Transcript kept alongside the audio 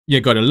You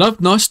gotta love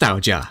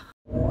nostalgia.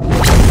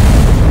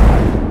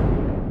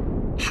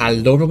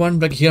 Hello everyone,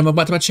 Rick here, and welcome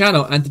back to my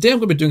channel, and today I'm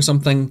going to be doing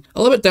something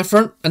a little bit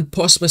different, and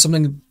possibly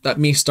something that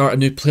may start a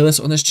new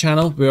playlist on this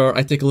channel, where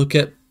I take a look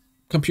at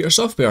computer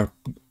software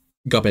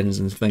gubbins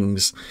and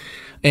things.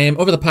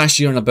 Over the past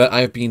year and a bit,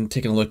 I've been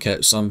taking a look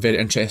at some very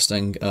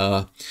interesting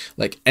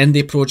like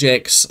indie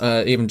projects,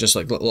 even just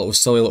like little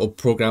silly little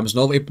programs,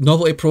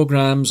 novelty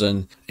programs,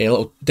 and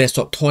little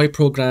desktop toy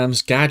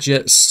programs,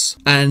 gadgets,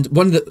 and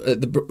one of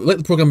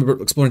the program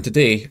we're exploring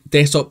today,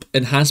 desktop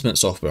enhancement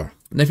software.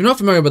 Now, if you're not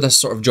familiar with this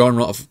sort of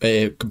genre of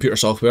computer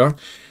software,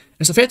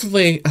 it's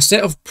effectively a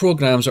set of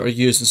programs that are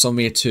used in some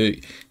way to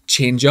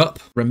change up,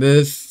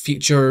 remove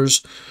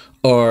features,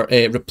 or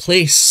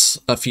replace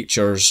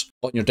features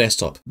on your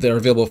desktop. They're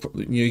available for,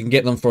 you can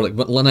get them for like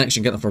Linux,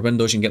 you can get them for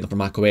Windows, you can get them for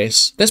Mac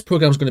OS. This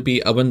program is going to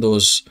be a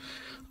Windows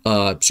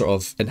sort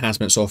of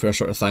enhancement software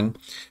sort of thing.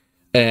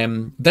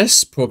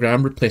 This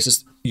program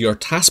replaces your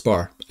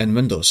taskbar in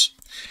Windows.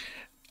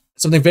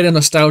 Something very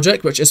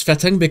nostalgic, which is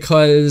fitting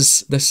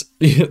because this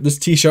this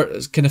t-shirt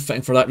is kind of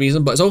fitting for that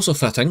reason, but it's also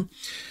fitting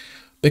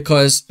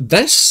because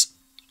this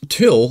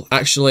tool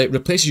actually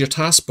replaces your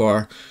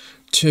taskbar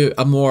to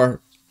a more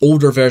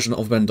older version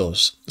of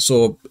Windows.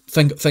 So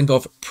think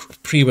of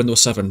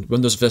pre-Windows 7,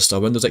 Windows Vista,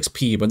 Windows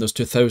XP, Windows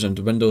 2000,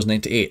 Windows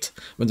 98,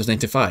 Windows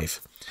 95.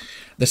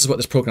 This is what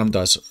this program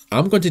does.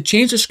 I'm going to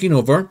change the screen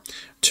over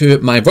to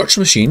my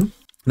virtual machine.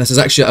 This is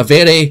actually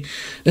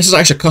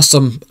a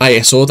custom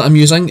ISO that I'm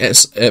using.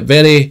 It's a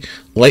very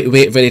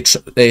lightweight, very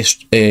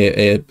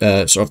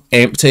sort of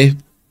empty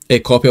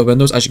copy of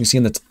Windows, as you can see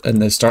in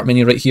the start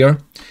menu right here.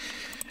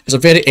 It's a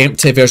very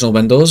empty version of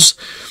Windows.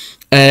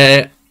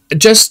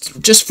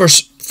 Just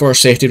for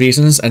safety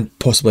reasons and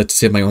possibly to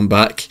save my own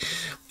back,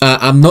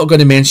 I'm not going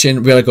to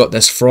mention where I got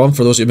this from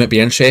for those who might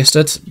be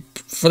interested,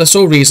 for the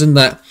sole reason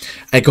that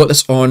I got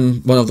this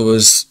on one of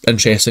those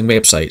interesting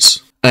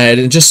websites.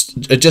 And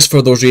just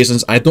for those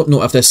reasons, I don't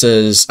know if this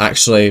has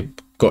actually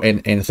got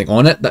anything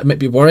on it that might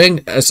be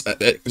worrying.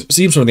 It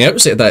seems from the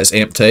outset that it's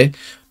empty,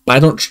 but I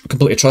don't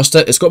completely trust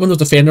it. It's got Windows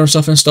Defender and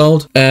stuff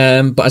installed,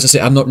 but as I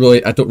say, I don't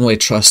really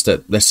trust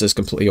that this is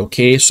completely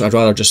okay. So I'd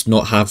rather just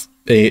not have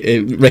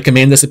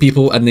recommend this to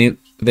people, and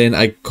then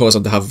I cause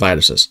them to have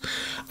viruses.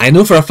 I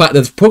know for a fact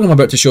that the program I'm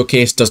about to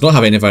showcase does not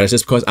have any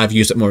viruses because I've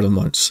used it more than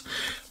once.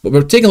 But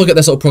we're taking a look at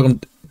this little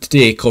program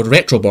today called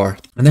RetroBar,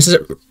 and this is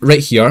it right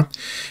here.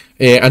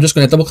 I'm just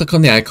going to double click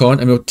on the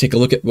icon and we'll take a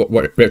look at what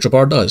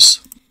RetroBar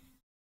does.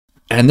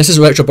 And this is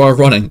RetroBar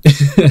running.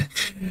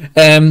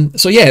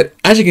 So yeah,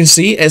 as you can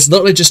see, it's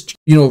literally just,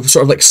 you know,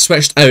 sort of like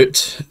switched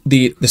out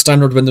the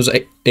standard Windows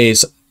 10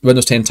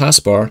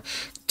 taskbar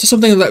to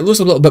something that looks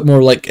a little bit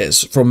more like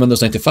it's from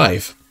Windows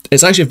 95.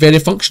 It's actually very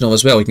functional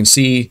as well. You can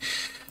see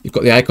you've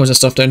got the icons and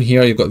stuff down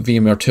here. You've got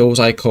VMware Tools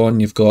icon.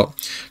 You've got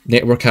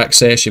network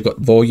access. You've got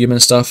volume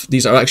and stuff.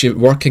 These are actually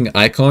working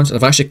icons. And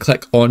if I actually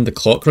click on the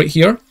clock right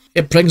here,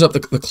 it brings up the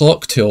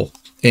clock tool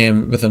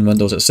within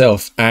Windows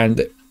itself,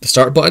 and the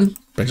start button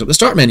brings up the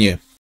start menu.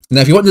 Now,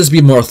 if you want this to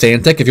be more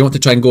authentic, if you want to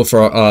try and go for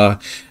a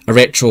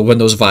retro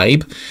Windows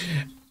vibe,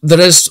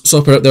 there is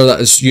software out there that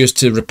is used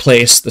to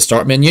replace the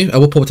start menu. I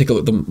will probably take a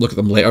look at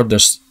them later.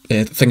 There's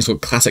things like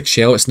Classic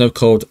Shell. It's now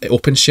called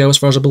Open Shell, as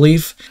far as I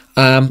believe.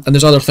 And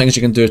there's other things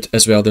you can do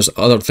as well. There's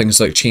other things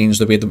like change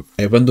the way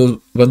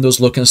the Windows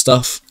look and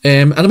stuff.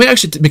 And I might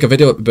actually make a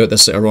video about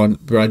this later on,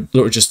 where I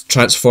literally just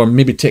transform,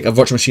 maybe take a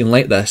virtual machine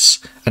like this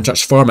and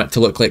transform it to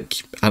look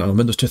like, I don't know,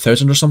 Windows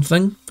 2000 or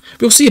something.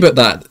 We'll see about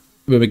that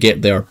when we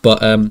get there.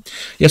 But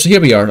yeah, so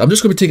here we are. I'm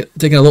just going to be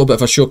taking a little bit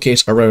of a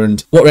showcase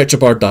around what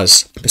RetroBar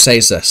does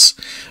besides this.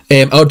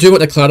 I do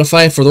want to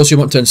clarify, for those who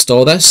want to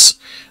install this,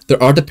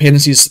 there are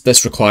dependencies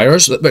this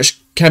requires, which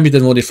can be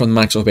downloaded from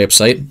the Microsoft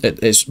website.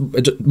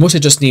 It mostly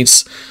just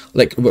needs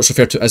like what's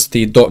referred to as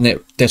the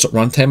 .NET Desktop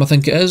Runtime, I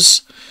think it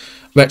is,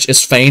 which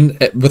is fine.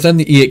 Within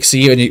the exe,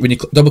 when you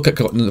double click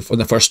on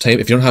the first time,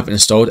 if you don't have it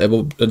installed, it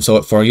will install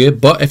it for you.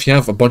 But if you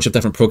have a bunch of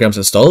different programs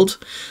installed,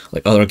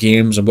 like other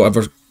games and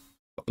whatever,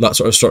 that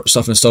sort of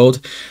stuff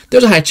installed,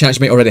 there's a high chance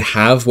you might already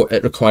have what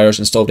it requires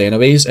installed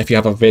anyways, if you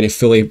have a very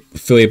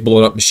fully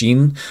blown up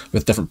machine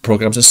with different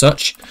programs and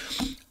such.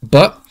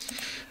 But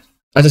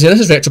as I say, this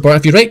is RetroBar.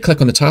 If you right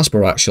click on the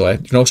taskbar, actually,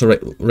 you can also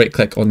right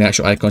click on the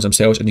actual icons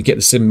themselves, and you get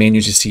the same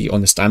menus you see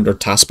on the standard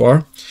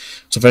taskbar.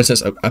 So for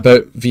instance,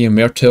 about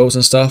VMware Tools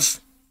and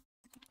stuff,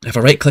 if I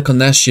right click on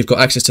this, you've got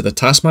access to the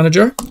task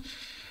manager,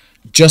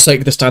 just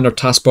like the standard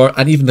taskbar,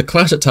 and even the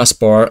classic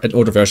taskbar in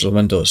older versions of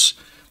Windows.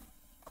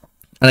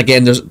 And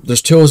again,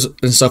 there's tools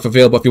and stuff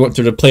available if you want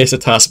to replace the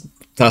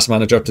task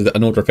manager to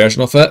an older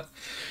version of it.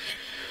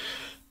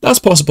 That's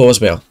possible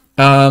as well.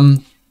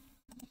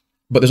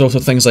 But there's also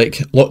things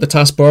like lock the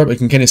taskbar. You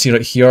can kind of see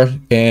right here.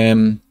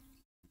 You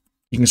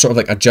can sort of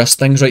like adjust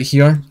things right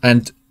here.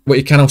 And what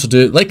you can also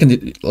do, like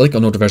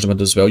on older version of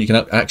Windows as well, you can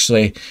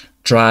actually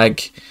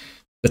drag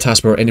the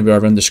taskbar anywhere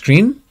around the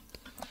screen.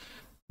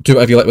 Do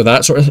whatever you like with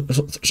that sort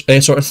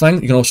of thing.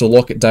 You can also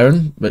lock it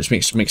down, which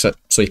makes it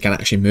so you can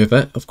actually move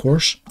it, of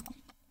course.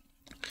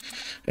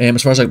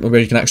 As far as like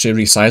where you can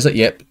actually resize it,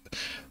 yep.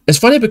 It's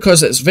funny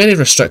because it's very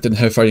restricted in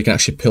how far you can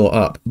actually pull it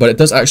up, but it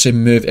does actually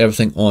move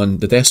everything on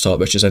the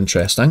desktop, which is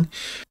interesting.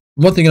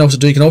 One thing you can also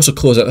do, you can also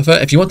close out of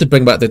it. If you want to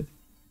bring back the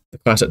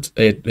classic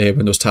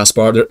Windows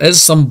taskbar, there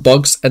is some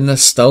bugs in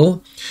this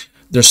still.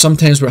 There's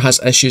sometimes where it has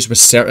issues with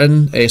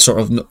certain sort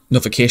of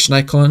notification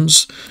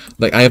icons.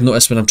 Like I have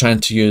noticed when I'm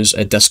trying to use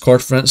a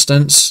Discord, for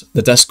instance,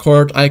 the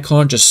Discord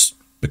icon just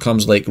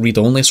becomes like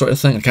read-only sort of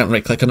thing. I can't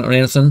right-click on it or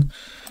anything.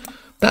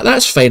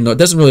 That's fine though. It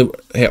doesn't really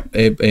help.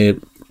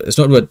 It's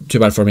not really too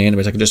bad for me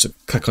anyways. I can just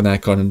click on the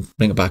icon and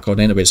bring it back on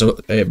anyway, so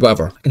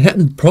whatever. And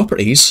hitting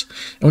properties,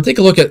 and we'll take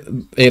a look at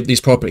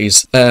these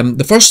properties.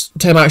 The first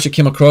time I actually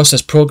came across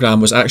this program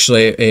was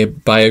actually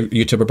by a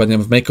YouTuber by the name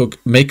of Michael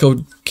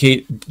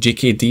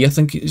JKD, I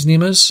think his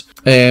name is.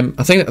 I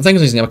think it's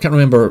his name, I can't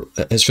remember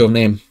his full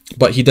name,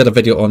 but he did a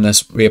video on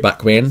this way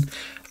back when.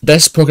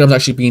 This program's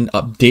actually been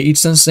updated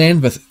since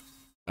then with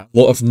a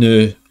lot of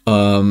new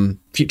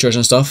features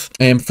and stuff.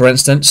 For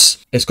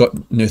instance, it's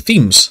got new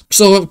themes.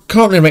 So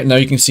currently right now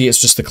you can see it's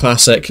just the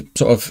classic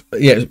sort of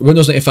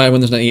Windows 95,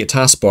 Windows 98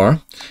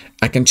 taskbar.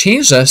 I can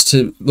change this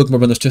to look more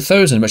Windows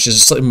 2000, which is a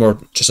slightly more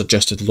just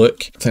adjusted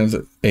look. Things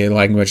like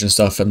language and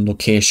stuff and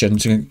location.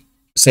 So you can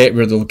set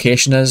where the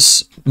location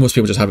is. Most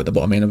people just have it at the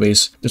bottom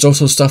anyways. There's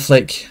also stuff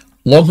like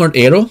Longhorn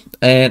Arrow,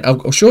 and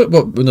I'll show it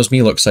what Windows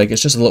Me looks like.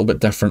 It's just a little bit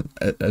different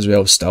as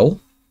well still.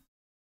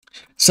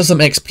 System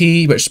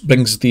XP, which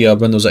brings the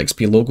Windows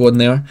XP logo in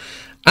there,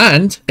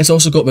 and it's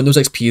also got Windows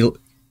XP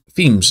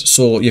themes.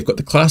 So you've got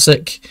the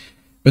classic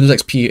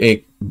Windows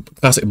XP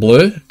classic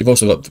blue. You've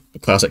also got the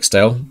classic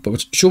style, but we'll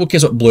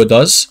showcase what blue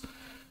does.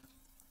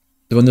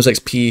 The Windows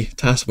XP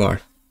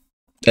taskbar.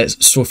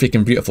 It's so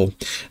freaking beautiful.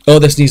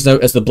 All this needs now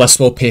is the bliss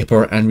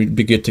wallpaper, and we'd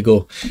be good to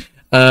go.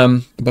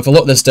 But if I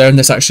lock this down,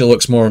 this actually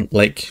looks more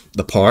like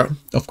the part,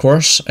 of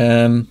course.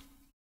 And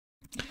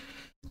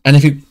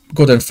if you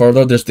go down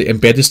further, there's the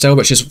embedded style,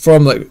 which is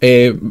from like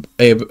a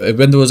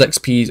Windows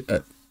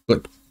XP,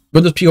 like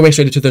Windows POS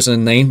Ready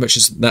 2009, which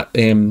is that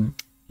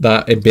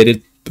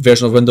embedded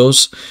version of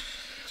Windows.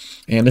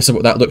 And this is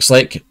what that looks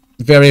like.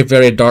 Very,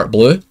 very dark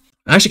blue.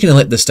 I actually kind of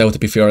like this style, to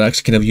be fair. I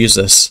actually kind of use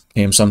this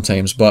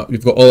sometimes. But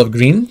we've got olive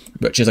green,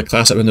 which is a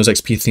classic Windows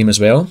XP theme as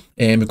well.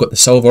 And we've got the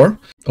silver,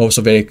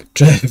 also very,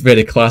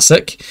 very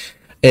classic.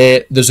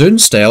 The Zune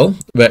style,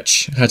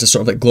 which has a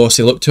sort of like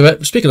glossy look to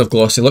it. Speaking of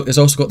glossy look, it's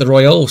also got the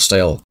Royale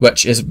style,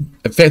 which is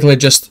effectively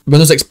just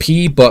Windows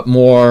XP but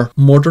more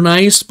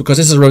modernized, because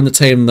this is around the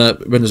time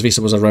that Windows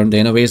Vista was around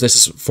anyways. This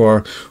is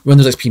for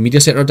Windows XP Media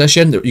Center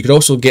Edition. You could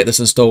also get this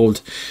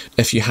installed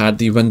if you had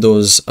the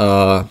Windows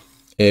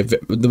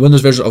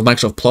Windows version of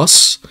Microsoft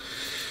Plus,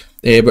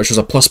 which was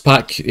a plus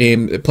pack.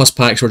 Plus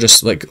packs were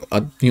just like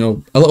a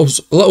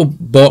little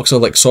box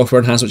of like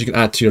software enhancements you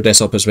can add to your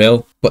desktop as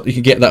well. But you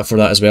can get that for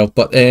that as well.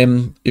 But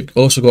you've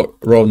also got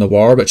Raw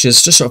Noir, which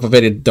is just sort of a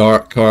very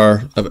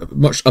darker, a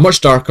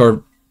much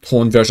darker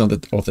tone version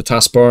of the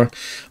taskbar,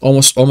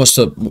 almost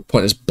to the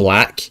point it's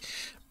black.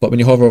 But when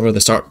you hover over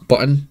the start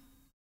button,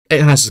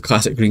 it has a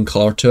classic green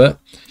color to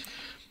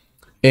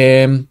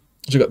it.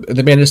 So you've got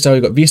the menu style,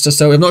 you've got Vista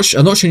style. I'm not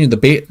showing you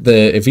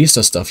the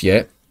Vista stuff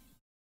yet.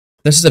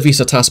 This is a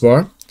Vista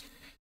taskbar,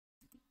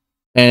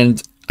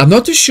 and I'm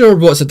not too sure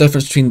what's the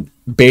difference between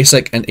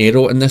basic and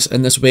Aero in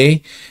this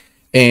way.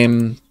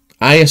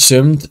 I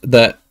assumed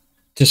that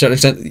to a certain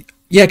extent,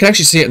 yeah, I can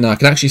actually see it now. I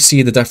can actually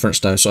see the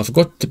difference now. So if I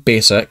go to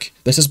basic,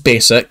 this is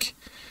basic,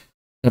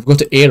 and if I go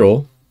to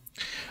Aero,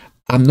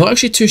 I'm not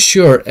actually too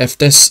sure if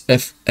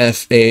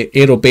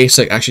Aero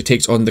Basic actually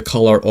takes on the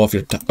color of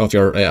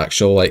your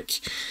actual like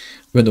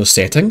Windows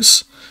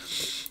settings.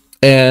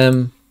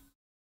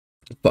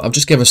 But I'll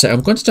just give a sec. I'm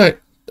going to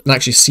start and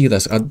actually see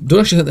this. I don't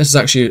actually think this is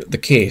actually the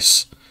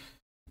case,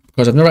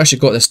 because I've never actually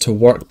got this to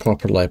work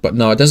properly. But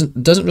no, it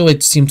doesn't really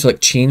seem to like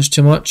change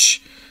too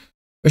much,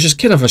 which is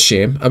kind of a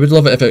shame. I would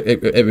love it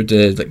if it would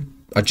like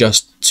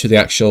adjust to the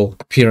actual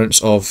appearance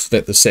of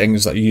the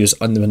settings that you use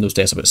on the Windows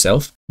desktop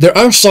itself. There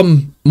are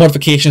some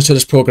modifications to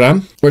this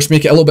program which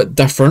make it a little bit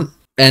different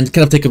and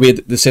kind of take away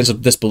the sense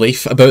of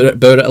disbelief about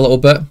it a little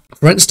bit.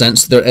 For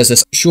instance, there is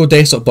this show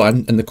desktop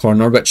button in the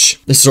corner,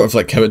 which this is sort of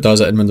like how it does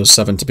it in Windows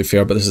 7 to be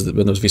fair, but this is the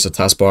Windows Vista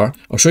taskbar.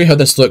 I'll show you how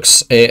this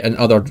looks in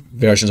other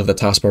versions of the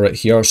taskbar right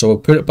here. So we'll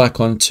put it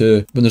back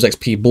onto Windows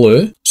XP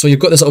Blue. So you've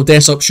got this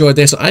little show a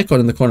desktop icon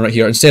in the corner right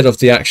here instead of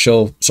the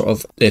actual sort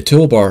of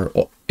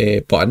toolbar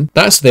button.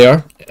 That's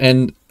there,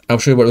 and I'll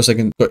show you what it looks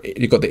like.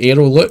 You've got the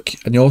Aero look,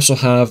 and you also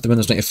have the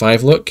Windows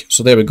 95 look.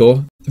 So there we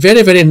go.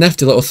 Very, very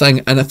nifty little thing.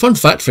 And a fun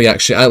fact for you,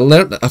 actually,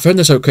 I found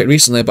this out quite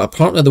recently, but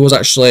apparently there was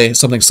actually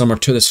something similar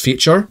to this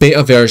feature.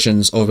 Beta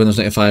versions of Windows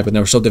 95, when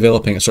they were still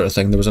developing it sort of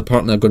thing, there was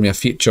apparently going to be a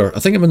feature, I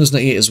think in Windows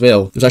 98 as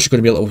well, there's actually going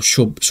to be a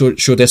little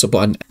show desktop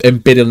button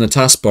embedded in the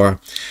taskbar,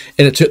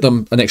 and it took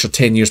them an extra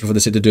 10 years before they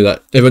said to do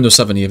that, in Windows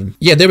 7 even.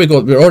 Yeah, there we go.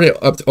 We're already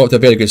up to a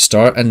very good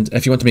start, and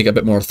if you want to make it a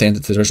bit more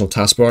authentic to the original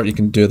taskbar, you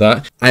can do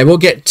that. I will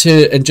get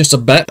to, in just a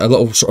bit, a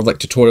little sort of like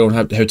tutorial on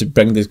how to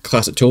bring the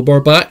classic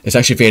toolbar back. It's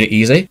actually very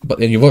easy, but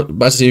then you've got,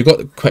 as I say, you've got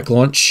the quick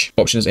launch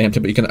option is empty,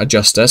 but you can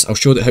adjust this. I'll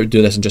show you how to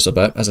do this in just a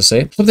bit, as I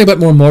say. Something a bit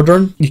more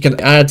modern, you can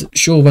add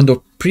show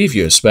window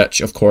previews,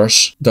 which of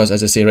course does,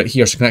 as I say, right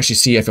here. So you can actually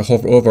see if you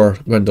hover over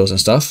windows and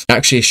stuff, it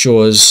actually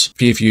shows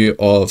preview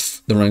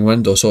of the running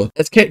window. So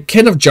it's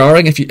kind of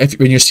jarring if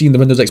when you're seeing the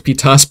Windows XP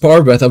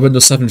taskbar with a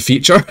Windows 7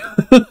 feature.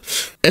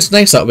 It's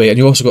nice that way. And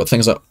you also got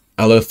things like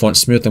allow font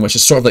smoothing, which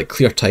is sort of like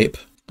clear type.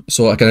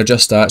 So I can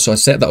adjust that. So I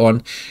set that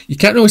on. You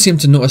can't really seem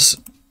to notice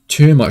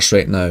too much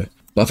right now.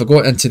 But if I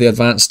go into the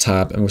advanced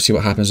tab and we'll see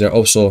what happens there.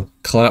 Also,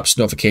 collapse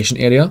notification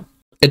area.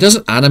 It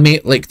doesn't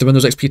animate like the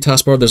Windows XP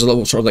taskbar. There's a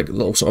little sort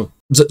of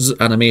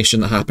zit animation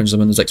that happens in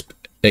Windows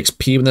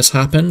XP when this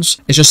happens.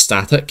 It's just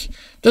static.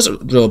 It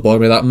doesn't really bother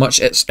me that much.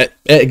 It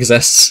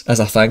exists as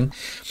a thing.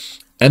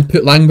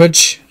 Input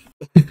language.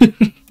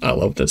 I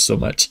love this so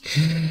much.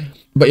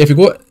 But if you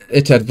go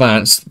to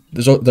advanced,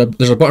 there's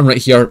a button right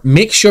here.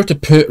 Make sure to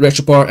put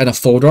RetroBar in a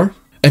folder.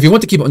 If you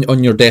want to keep it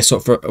on your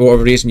desktop for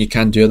whatever reason, you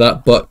can do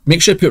that. But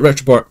make sure to put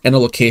RetroBar in a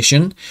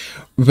location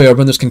where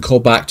Windows can call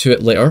back to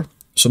it later.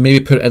 So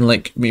maybe put it in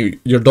like maybe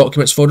your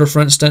documents folder, for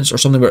instance, or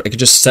something where it could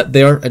just sit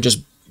there and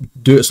just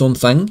do its own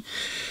thing.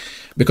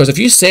 Because if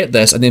you set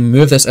this and then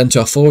move this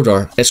into a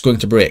folder, it's going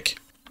to break.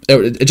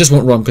 It just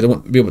won't run because it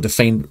won't be able to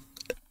find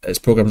its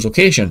program's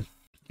location.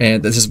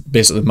 And this is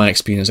basically my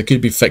experience. It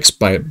could be fixed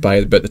by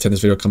about the time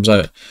this video comes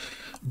out.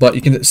 But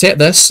you can set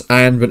this,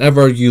 and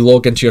whenever you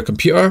log into your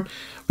computer,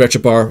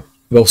 RetroBar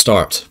will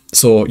start.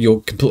 So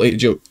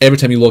every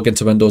time you log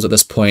into Windows at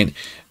this point,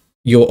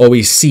 you'll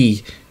always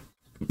see,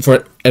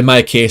 in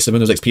my case, the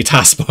Windows XP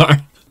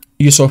taskbar.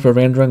 Use software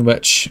rendering,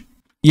 which,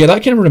 yeah,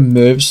 that kind of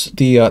removes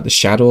the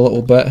shadow a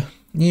little bit.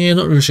 Yeah,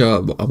 not really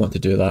sure I want to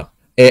do that.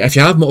 If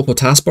you have multiple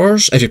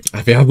taskbars,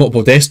 if you have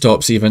multiple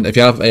desktops even, if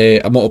you have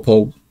a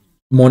multiple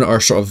monitor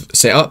sort of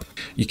setup,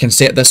 you can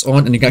set this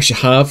on and you can actually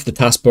have the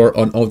taskbar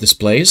on all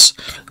displays.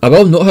 I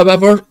will note,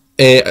 however,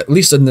 at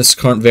least in this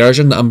current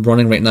version that I'm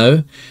running right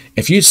now,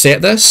 if you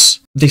set this,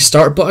 the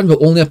start button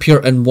will only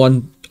appear in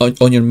one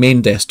on your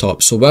main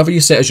desktop. So whatever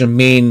you set as your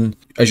main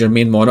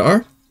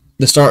monitor,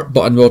 the start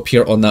button will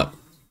appear on that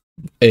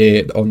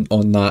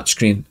on that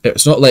screen.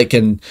 It's not like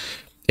in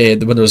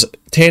the Windows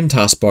 10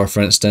 taskbar,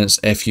 for instance.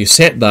 If you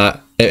set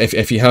that,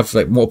 if you have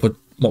like multiple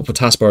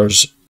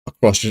taskbars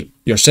across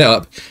your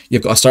setup,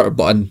 you've got a start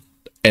button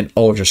in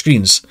all of your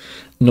screens.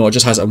 No, it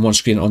just has it on one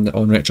screen on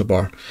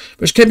RetroBar,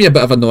 which can be a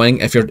bit of annoying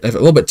if a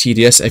little bit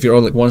tedious if you're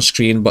on like one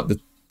screen but the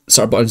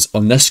start button's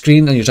on this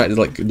screen and you're trying to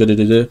like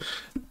do.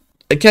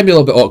 It can be a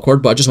little bit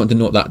awkward, but I just want to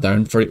note that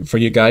down for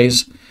you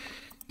guys.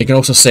 You can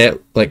also set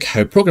like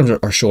how programs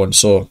are shown.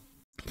 So,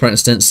 for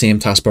instance, same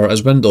taskbar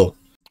as window,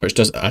 which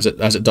does as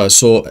it does.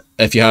 So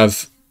if you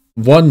have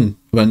one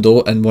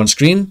window and one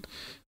screen,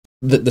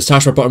 the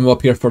taskbar button will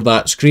appear for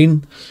that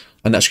screen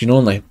and that screen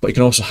only. But you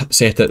can also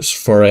set it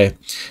for a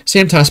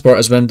same taskbar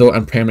as window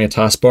and primary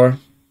taskbar.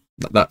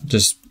 That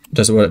just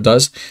does what it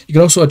does. You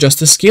can also adjust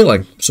the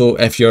scaling. So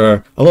if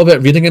you're a little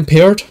bit reading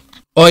impaired,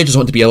 or you just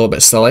want to be a little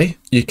bit silly,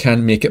 you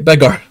can make it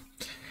bigger.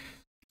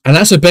 And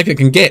that's how big it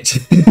can get.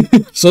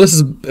 So this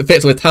is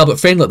effectively tablet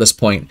friendly at this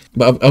point,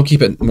 but I'll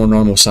keep it more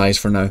normal size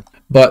for now.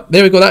 But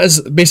there we go, that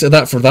is basically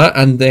that for that,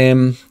 and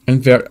then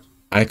invert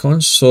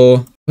icons. So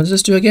what does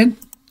this do again?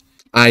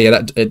 Ah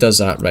yeah, it does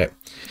that, right.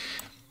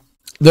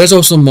 There's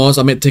also mods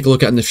I might take a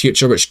look at in the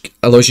future which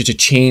allows you to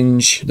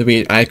change the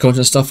way icons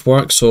and stuff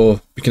work,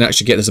 so we can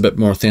actually get this a bit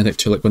more authentic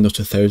to like Windows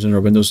 2000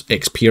 or Windows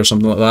XP or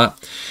something like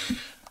that.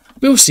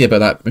 We'll see about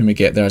that when we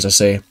get there, as I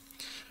say.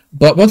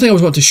 But one thing I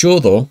was wanting to show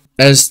though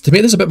is to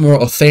make this a bit more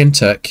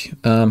authentic.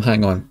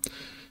 Hang on.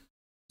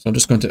 So I'm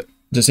just going to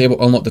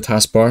unlock the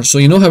taskbar. So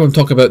you know how I'm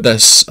talking about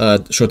this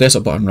show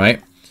desktop button,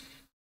 right?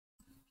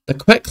 The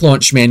quick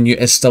launch menu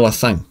is still a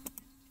thing.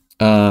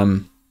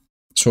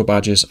 Show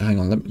badges. Hang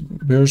on.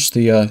 Where's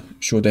the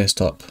show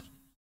desktop?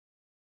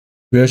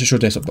 Where's the show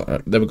desktop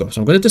button? There we go.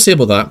 So I'm going to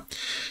disable that.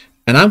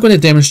 And I'm going to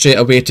demonstrate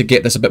a way to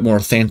get this a bit more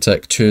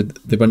authentic to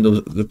the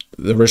Windows,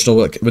 the original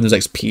like Windows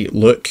XP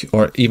look,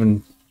 or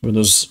even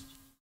Windows,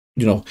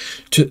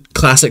 to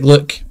classic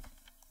look.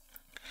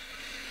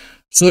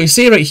 So you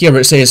see right here where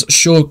it says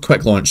show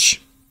quick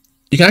launch,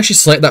 you can actually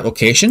select that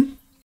location,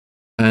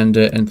 and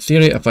in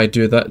theory, if I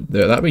do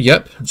that way,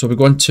 yep. So we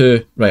go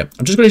into, right,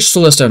 I'm just going to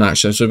slow this down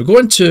actually. So we go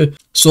into,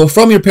 so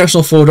from your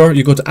personal folder,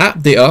 you go to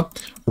app data,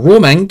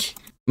 roaming,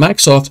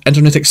 Microsoft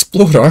Internet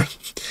Explorer,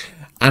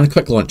 and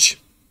quick launch.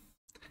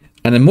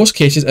 And in most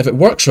cases, if it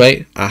works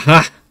right,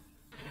 aha!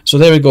 So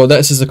there we go,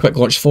 this is the quick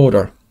launch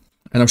folder.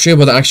 And I'll show you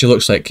what that actually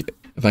looks like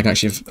if I can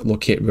actually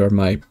locate where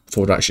my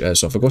folder actually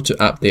is. So if I go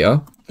to app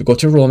data, if we go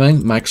to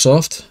roaming,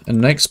 Microsoft,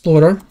 and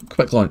Explorer,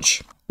 quick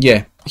launch.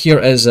 Yeah, here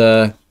is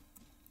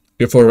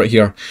your folder right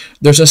here.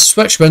 There's a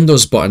switch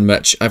windows button,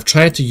 which I've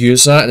tried to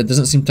use that and it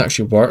doesn't seem to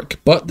actually work,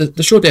 but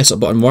the show desktop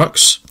button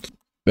works.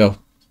 Well,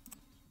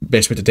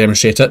 best way to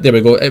demonstrate it. There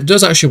we go. It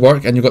does actually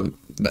work, and you've got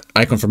the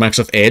icon for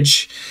Microsoft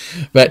Edge,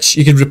 which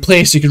you can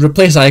replace. You can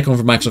replace the icon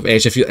for Microsoft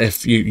Edge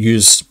if you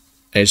use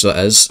Edge.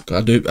 That is,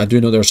 I do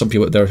know there are some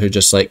people out there who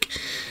just like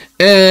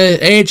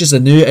Edge is a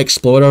new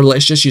Explorer.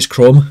 Let's just use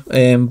Chrome,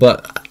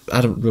 but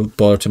I don't really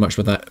bother too much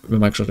with that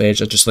with Microsoft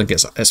Edge. I just think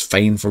it's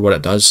fine for what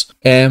it does.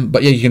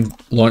 But yeah, you can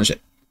launch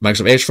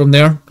Microsoft Edge from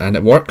there, and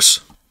it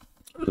works.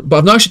 But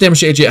I've not actually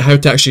demonstrated yet how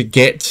to actually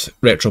get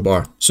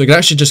RetroBar. So you can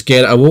actually just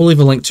get it. I will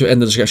leave a link to it in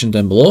the description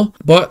down below,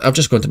 but I've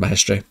just gone to my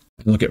history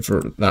and look at it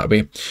for that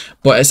way.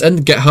 But it's in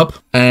GitHub,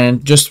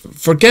 and just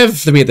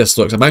forgive the way this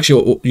looks. I'm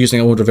actually using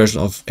an older version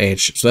of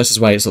Edge, so this is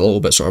why it's a little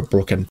bit sort of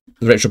broken.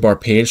 The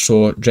RetroBar page,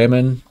 so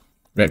Dremon,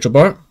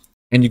 RetroBar,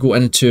 and you go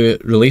into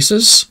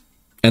releases,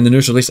 and the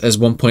newest release is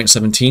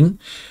 1.17.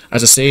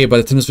 As I say, by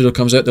the time this video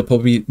comes out, there'll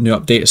probably be new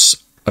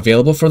updates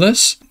available for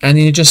this, and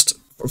you just,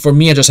 for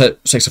me, I just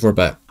hit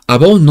 64-bit. I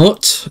will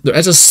note there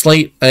is a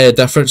slight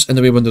difference in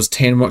the way Windows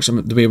 10 works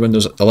and the way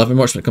Windows 11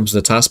 works when it comes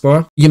to the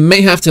taskbar. You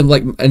might have to,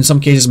 like in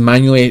some cases,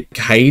 manually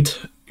hide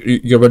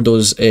your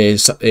Windows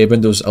 11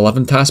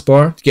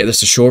 taskbar to get this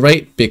to show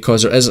right,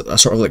 because there is a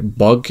sort of like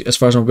bug, as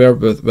far as I'm aware,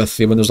 with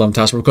the Windows 11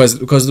 taskbar,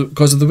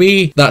 because of the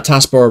way that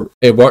taskbar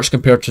works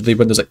compared to the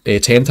Windows 10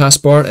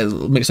 taskbar.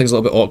 It makes things a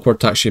little bit awkward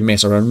to actually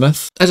mess around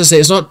with. As I say,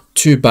 it's not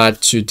too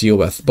bad to deal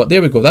with, but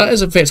there we go. That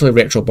is effectively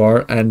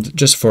RetroBar, and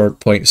just for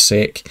point's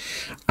sake,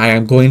 I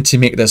am going to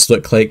make this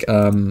look like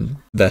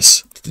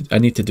this. I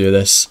need to do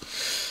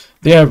this.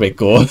 There we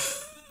go.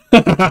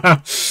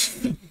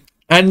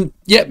 And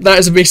yep, that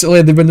is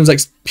basically the Windows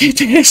XP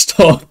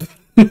desktop.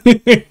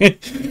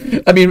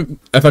 I mean,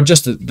 if I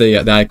just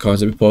the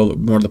icons, it would probably look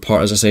more the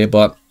part, as I say,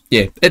 but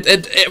yeah,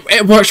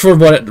 it works for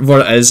what it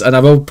is, and I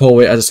will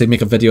probably, as I say,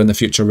 make a video in the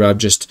future where I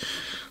just,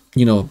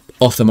 you know,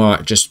 off the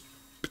mark, just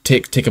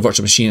take a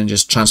virtual machine and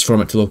just transform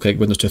it to look like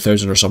Windows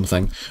 2000 or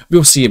something.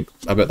 We'll see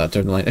about that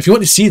down the line. If you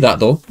want to see that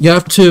though, you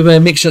have to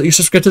make sure that you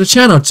subscribe to the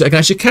channel so I can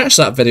actually catch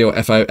that video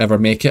if I ever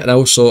make it. And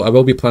also, I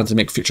will be planning to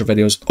make future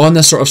videos on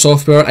this sort of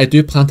software. I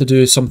do plan to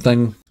do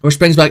something which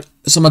brings back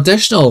some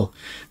additional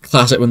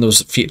classic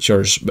Windows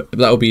features, but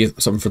that will be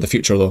something for the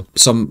future though.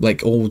 Some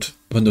like old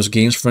Windows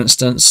games, for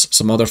instance,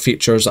 some other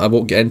features that I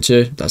won't get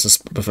into. That's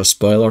a bit of a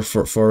spoiler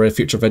for a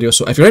future video.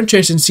 So if you're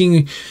interested in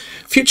seeing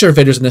future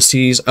videos in this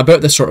series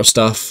about this sort of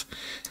stuff,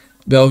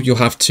 well, you'll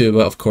have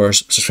to, of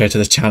course, subscribe to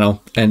the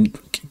channel and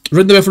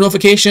ring the bell for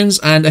notifications.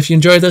 And if you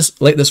enjoyed this,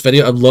 like this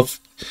video, I'd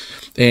love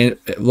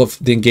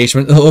the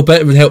engagement a little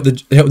bit. It would help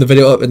the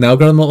video up in the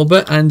algorithm a little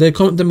bit. And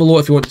comment down below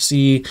if you want to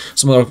see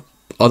some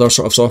other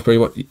sort of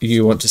software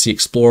you want to see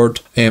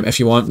explored, if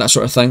you want, that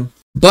sort of thing.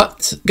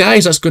 But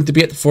guys, that's going to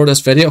be it for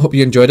this video. I hope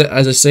you enjoyed it,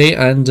 as I say,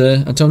 and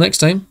until next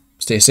time,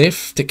 stay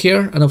safe, take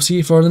care, and I'll see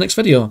you for the next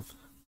video.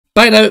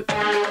 Bye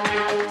now.